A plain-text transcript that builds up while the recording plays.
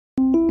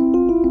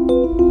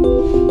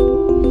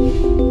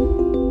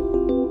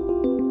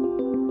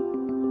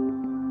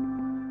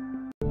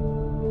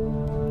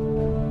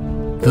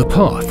The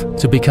path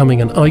to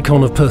becoming an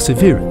icon of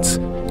perseverance: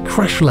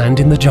 crash land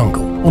in the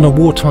jungle on a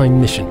wartime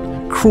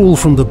mission, crawl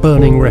from the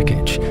burning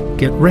wreckage,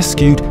 get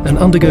rescued and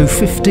undergo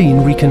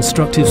 15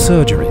 reconstructive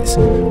surgeries,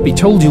 be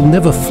told you'll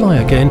never fly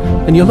again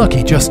and you're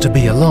lucky just to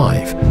be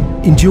alive,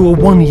 endure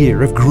 1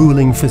 year of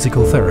grueling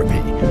physical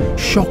therapy,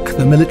 shock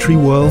the military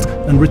world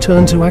and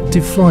return to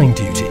active flying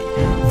duty,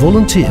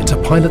 volunteer to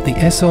pilot the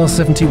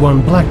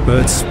SR-71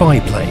 Blackbird spy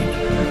plane,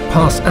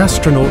 pass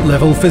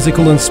astronaut-level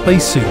physical and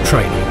spacesuit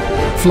training,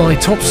 fly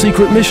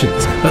top-secret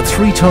missions at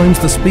 3 times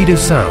the speed of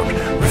sound,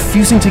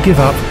 refusing to give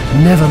up,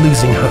 never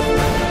losing hope.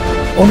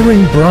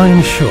 Honouring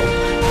Brian Shul,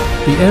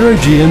 the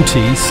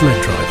AeroGMT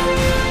Sled Driver.